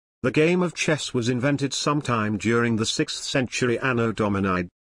The game of chess was invented sometime during the 6th century Anno Domini.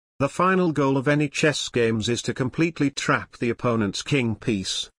 The final goal of any chess games is to completely trap the opponent's king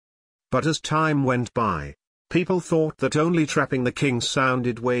piece. But as time went by, people thought that only trapping the king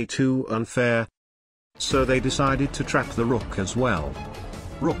sounded way too unfair. So they decided to trap the rook as well.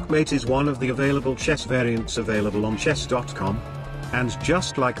 Rookmate is one of the available chess variants available on chess.com. And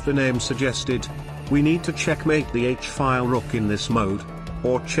just like the name suggested, we need to checkmate the h-file rook in this mode,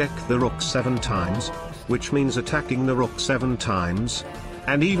 or check the rook 7 times, which means attacking the rook 7 times.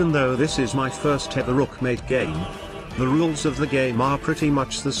 And even though this is my first ever rookmate game, the rules of the game are pretty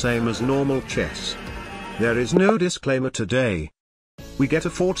much the same as normal chess. There is no disclaimer today. We get a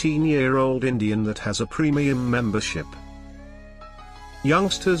 14-year-old Indian that has a premium membership.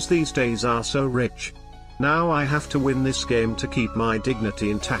 Youngsters these days are so rich. Now I have to win this game to keep my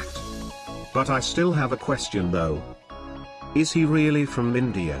dignity intact. But I still have a question though. Is he really from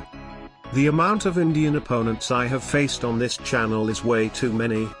India? The amount of Indian opponents I have faced on this channel is way too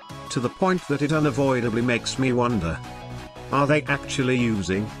many, to the point that it unavoidably makes me wonder. Are they actually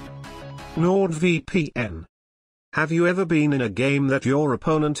using NordVPN? Have you ever been in a game that your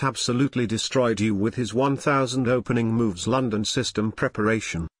opponent absolutely destroyed you with his 1000 opening moves London system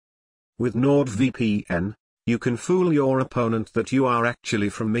preparation? With NordVPN, you can fool your opponent that you are actually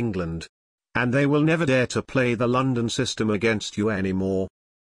from England. And they will never dare to play the London system against you anymore.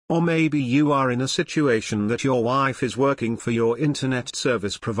 Or maybe you are in a situation that your wife is working for your internet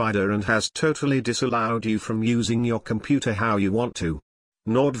service provider and has totally disallowed you from using your computer how you want to.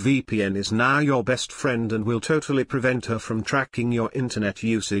 NordVPN is now your best friend and will totally prevent her from tracking your internet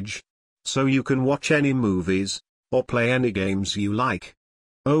usage. So you can watch any movies, or play any games you like.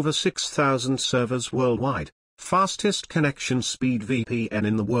 Over 6,000 servers worldwide, fastest connection speed VPN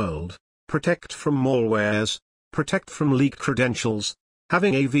in the world. Protect from malwares, protect from leaked credentials.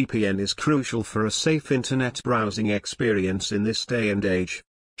 Having a VPN is crucial for a safe internet browsing experience in this day and age.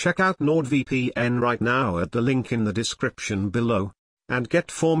 Check out NordVPN right now at the link in the description below, and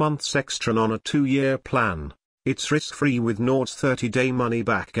get 4 months extra on a 2-year plan. It's risk-free with Nord's 30-day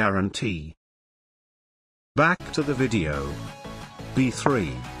money-back guarantee. Back to the video.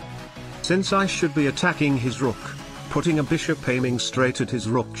 b3. Since I should be attacking his rook, putting a bishop aiming straight at his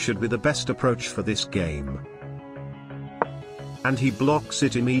rook should be the best approach for this game. And he blocks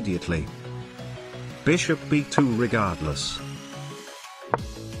it immediately. Bishop b2 regardless.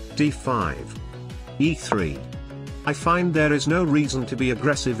 d5. e3. I find there is no reason to be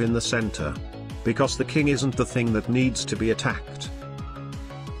aggressive in the center, because the king isn't the thing that needs to be attacked.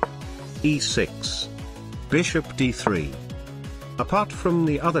 e6. Bishop d3. Apart from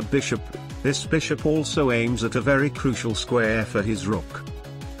the other bishop, this bishop also aims at a very crucial square for his rook.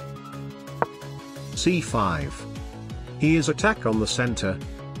 c5. He is attack on the center,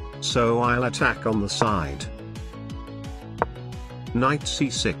 so I'll attack on the side. Knight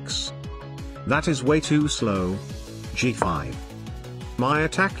c6. That is way too slow. g5. My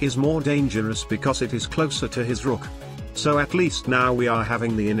attack is more dangerous because it is closer to his rook, so at least now we are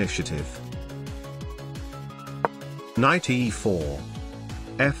having the initiative. Knight e4.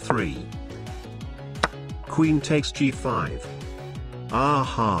 f3. Queen takes g5.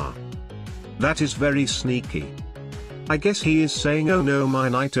 Aha. That is very sneaky. I guess he is saying, oh no, my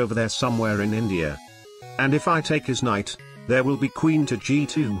knight over there somewhere in India. And if I take his knight, there will be queen to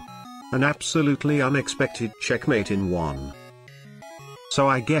g2. An absolutely unexpected checkmate in one. So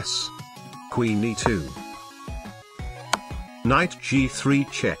I guess queen e2. Knight g3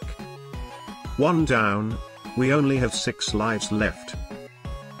 check. 1 down, we only have 6 lives left.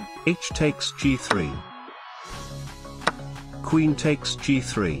 H takes g3. Queen takes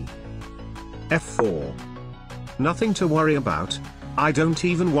g3. f4. Nothing to worry about. I don't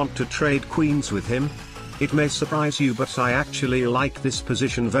even want to trade queens with him. It may surprise you, but I actually like this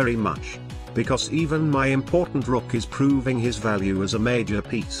position very much, because even my important rook is proving his value as a major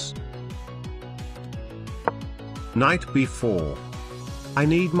piece. Knight b4. I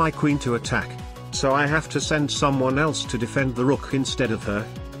need my queen to attack, so I have to send someone else to defend the rook instead of her.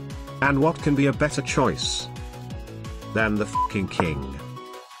 And what can be a better choice than the fucking king?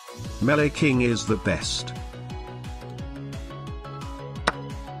 Melee king is the best.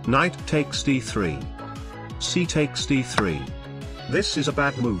 Knight takes d3. C takes d3. This is a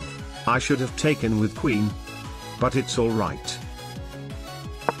bad move. I should have taken with queen, but it's alright.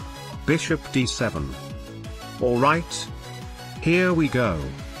 Bishop d7. Alright. Here we go.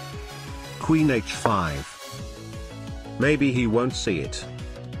 Queen h5. Maybe he won't see it.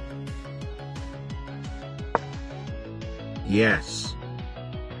 Yes.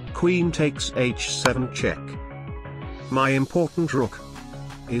 Queen takes h7 check. My important rook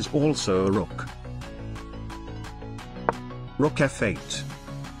is also a rook. Rook f8.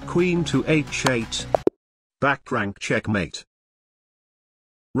 Queen to h8. Back rank checkmate.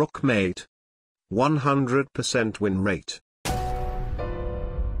 Rook mate. 100% win rate.